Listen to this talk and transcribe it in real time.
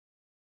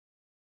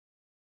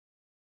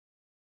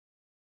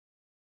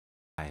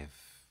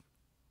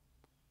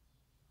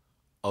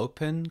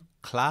Open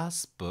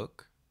class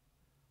book,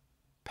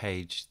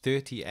 page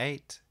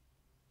 38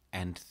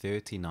 and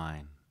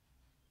 39.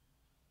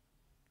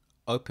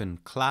 Open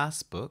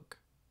class book,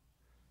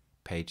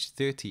 page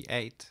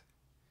 38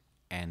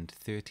 and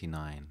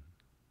 39.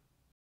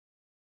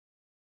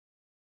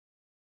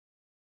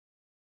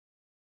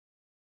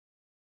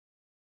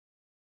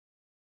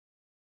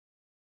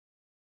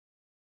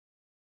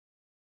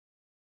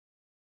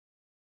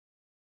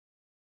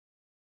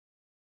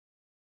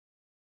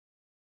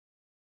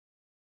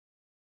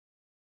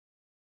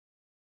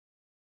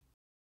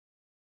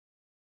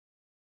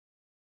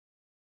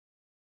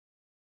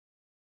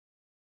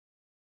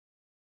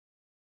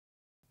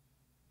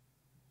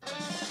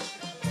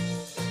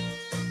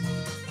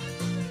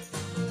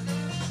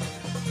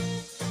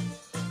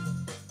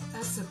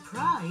 A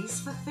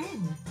surprise for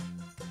Finn.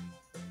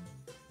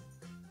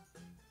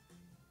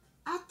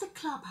 At the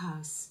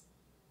clubhouse.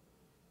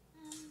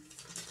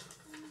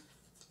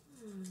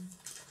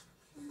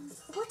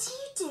 What are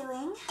you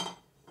doing?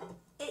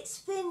 It's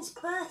Finn's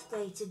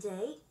birthday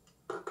today.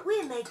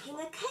 We're making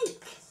a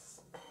cake.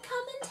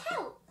 Come and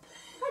help.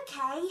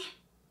 Okay.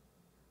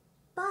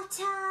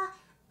 Butter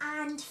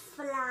and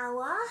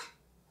flour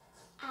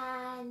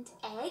and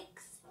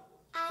eggs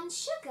and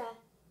sugar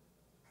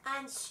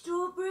and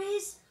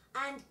strawberries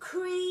and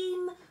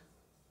cream.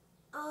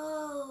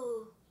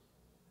 Oh,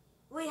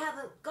 we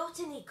haven't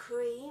got any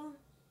cream.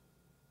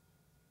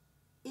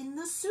 In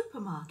the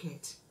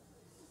supermarket.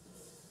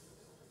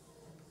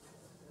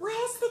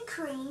 Where's the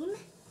cream?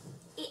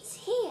 It's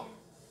here.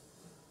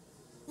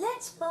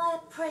 Let's buy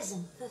a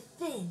present for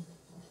Finn.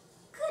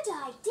 Good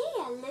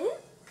idea,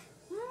 Luke.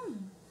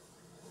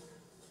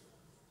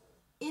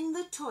 In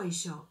the toy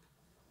shop.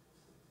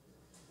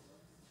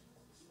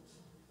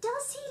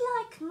 Does he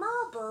like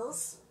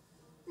marbles?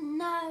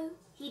 No,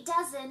 he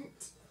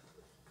doesn't.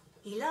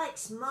 He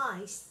likes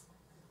mice.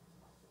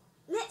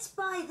 Let's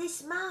buy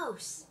this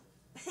mouse.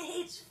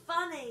 It's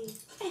funny.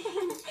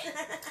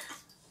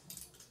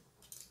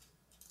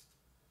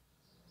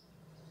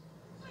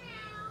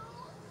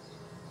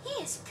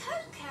 Here's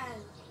Coco.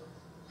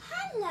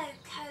 Hello,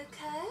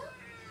 Coco.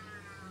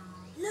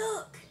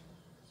 Look,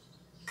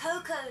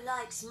 Coco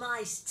likes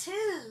mice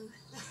too.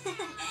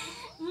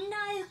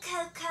 No,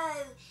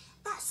 Coco,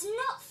 that's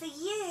not for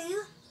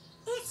you.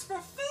 It's for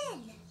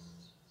Finn.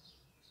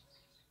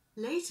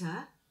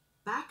 Later,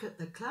 back at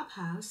the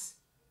clubhouse.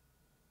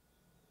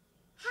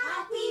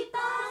 Happy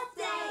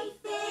birthday,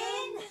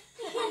 Finn!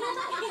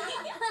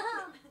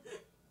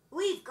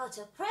 We've got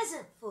a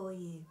present for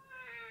you.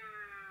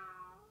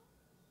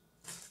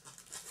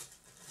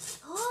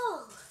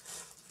 Oh!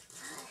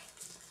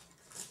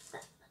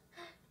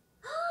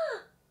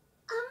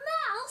 A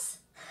mouse!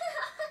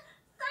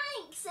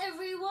 Thanks,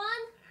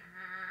 everyone!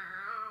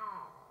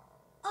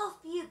 Off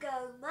you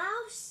go,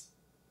 mouse.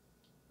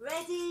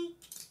 Ready,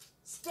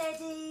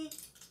 steady,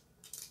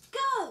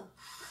 go!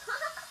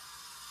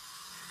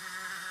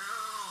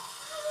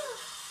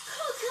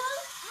 Coco,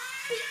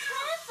 be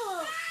careful!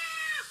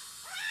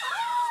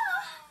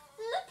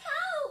 Look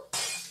out!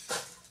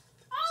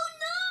 Oh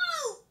no!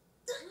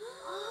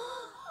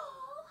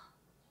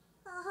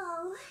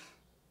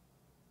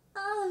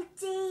 Oh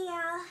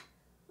dear,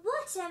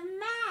 what a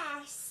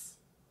mess!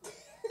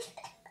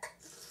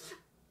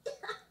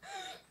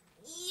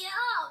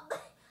 Yum!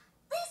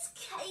 This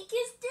cake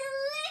is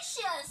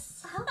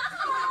delicious!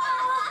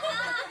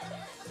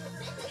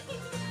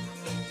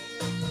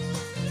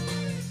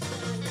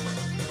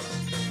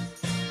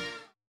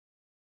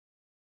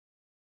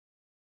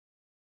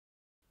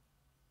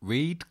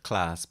 Read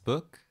class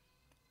book,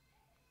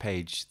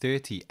 page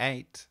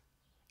 38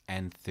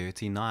 and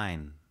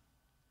 39,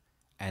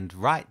 and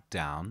write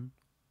down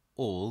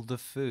all the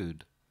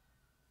food.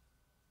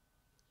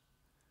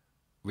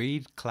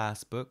 Read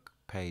class book,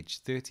 page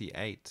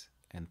 38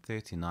 and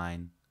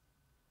 39.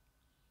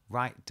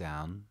 Write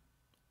down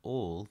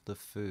all the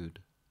food.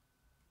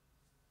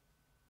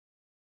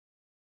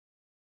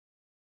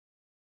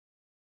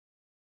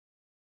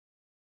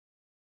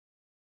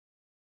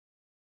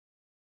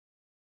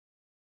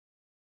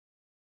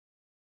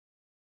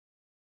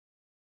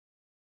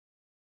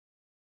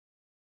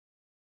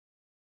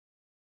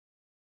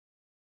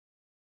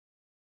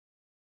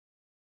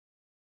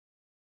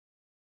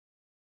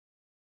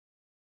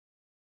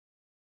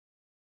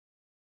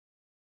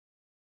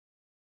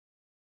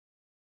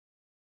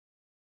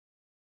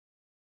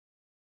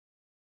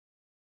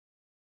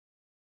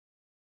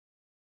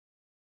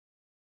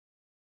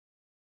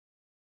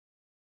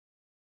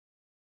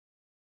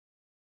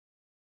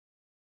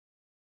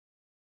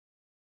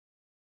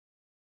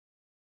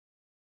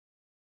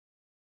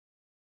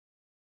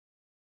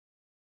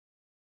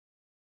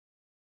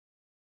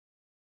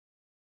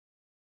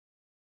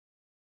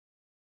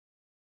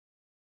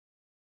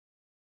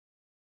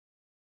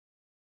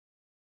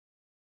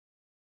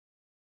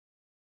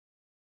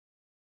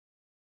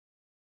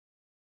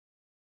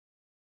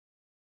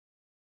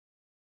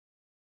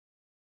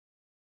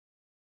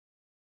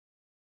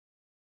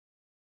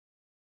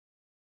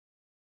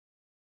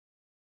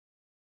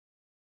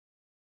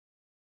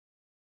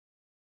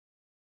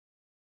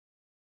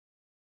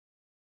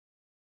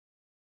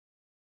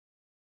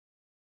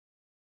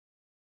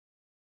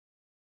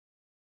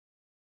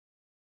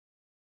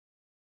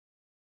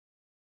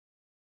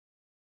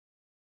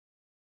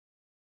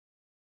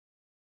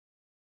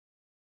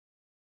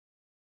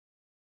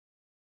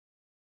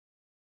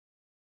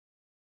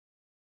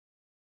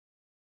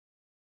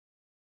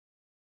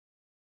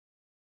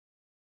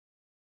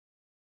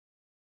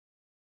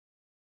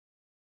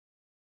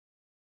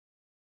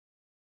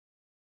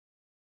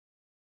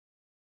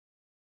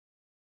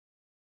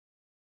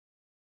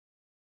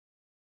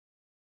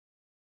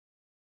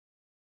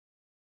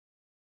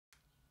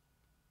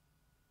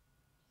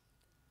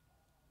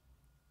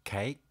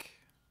 cake,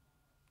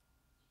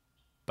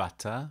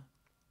 butter,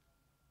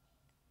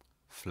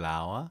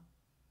 flour,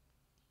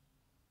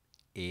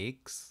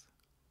 eggs,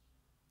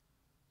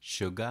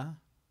 sugar,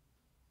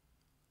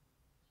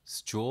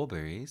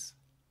 strawberries,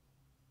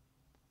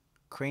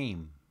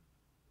 cream.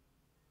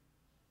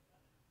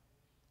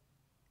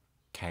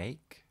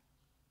 Cake,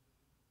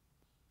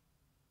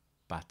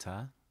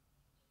 butter,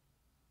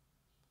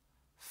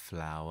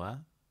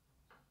 flour,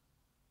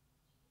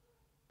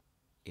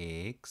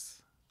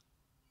 eggs,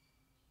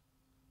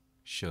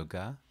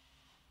 sugar,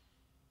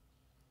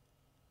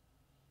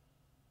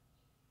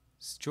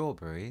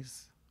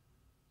 strawberries,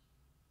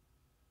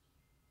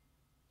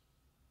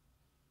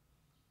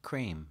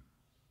 cream.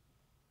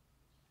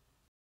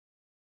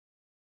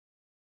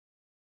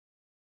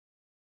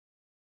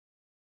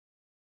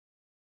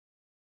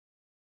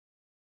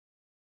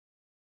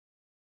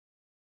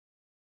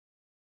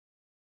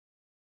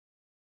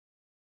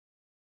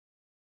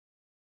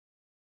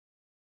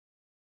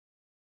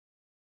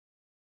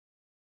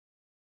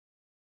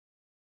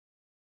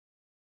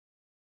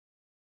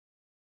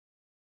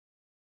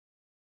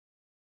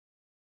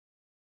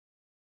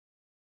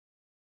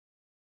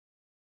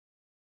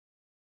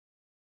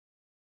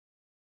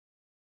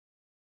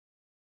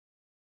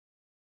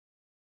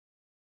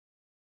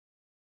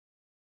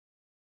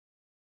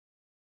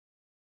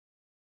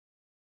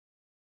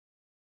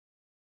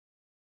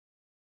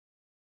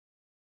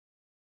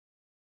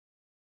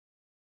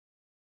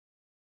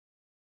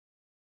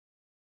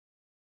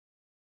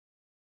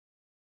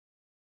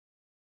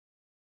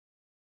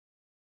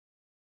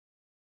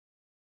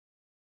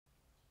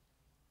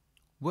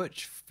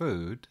 Which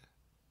food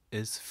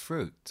is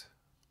fruit?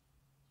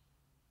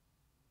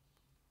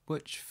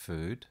 Which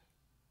food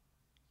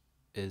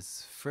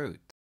is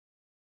fruit?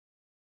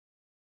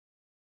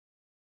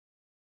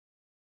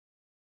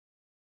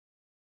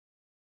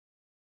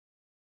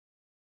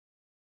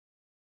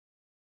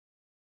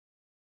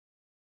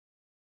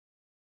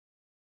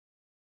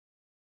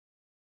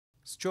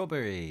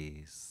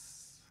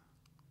 Strawberries.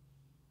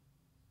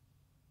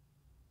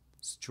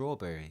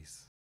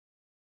 Strawberries.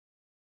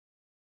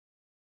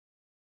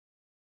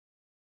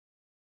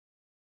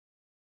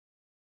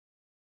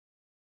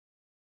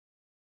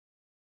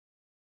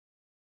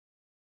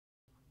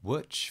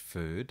 Which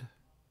food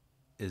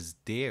is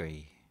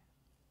dairy?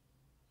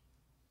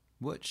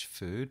 Which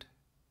food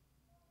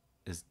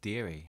is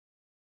dairy?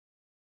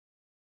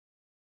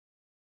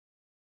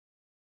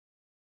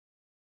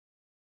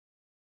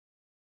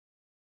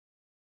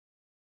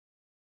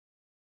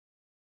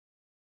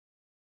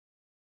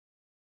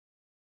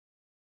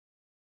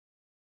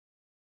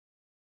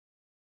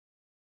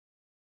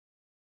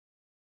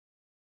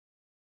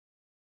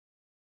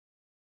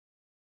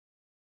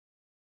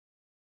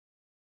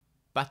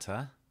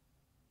 Butter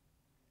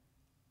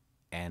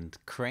and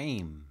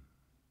cream.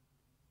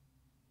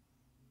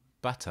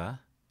 Butter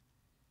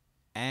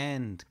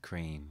and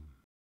cream.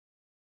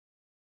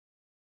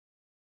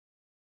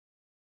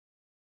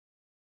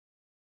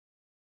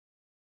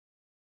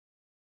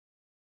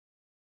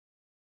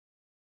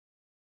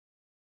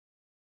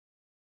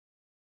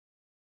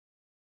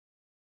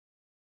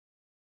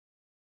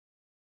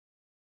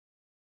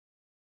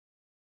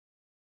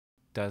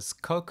 Does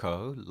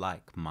Coco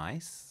like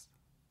mice?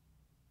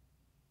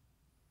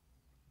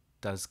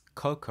 Does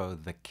Coco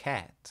the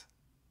cat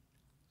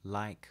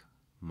like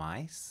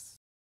mice?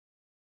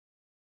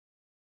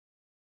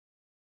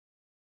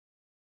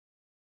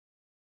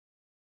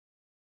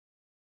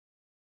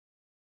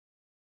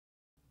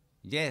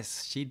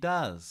 Yes, she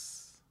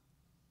does.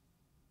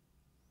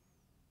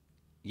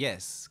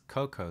 Yes,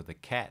 Coco the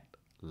cat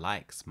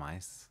likes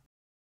mice.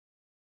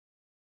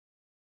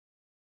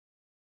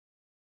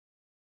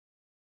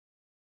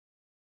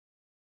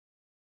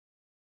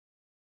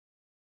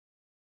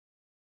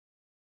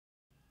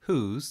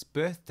 Whose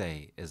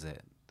birthday is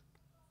it?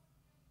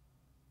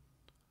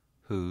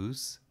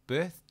 Whose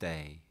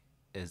birthday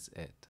is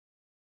it?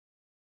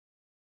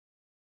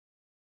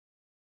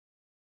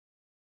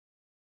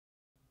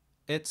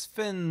 It's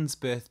Finn's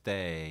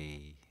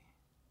birthday.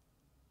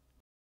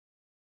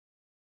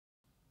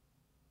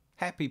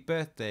 Happy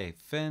birthday,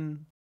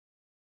 Finn.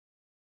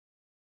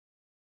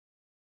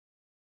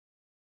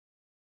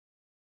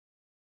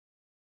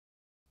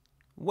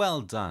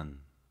 Well done.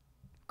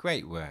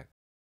 Great work.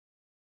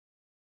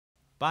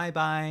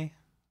 Bye-bye.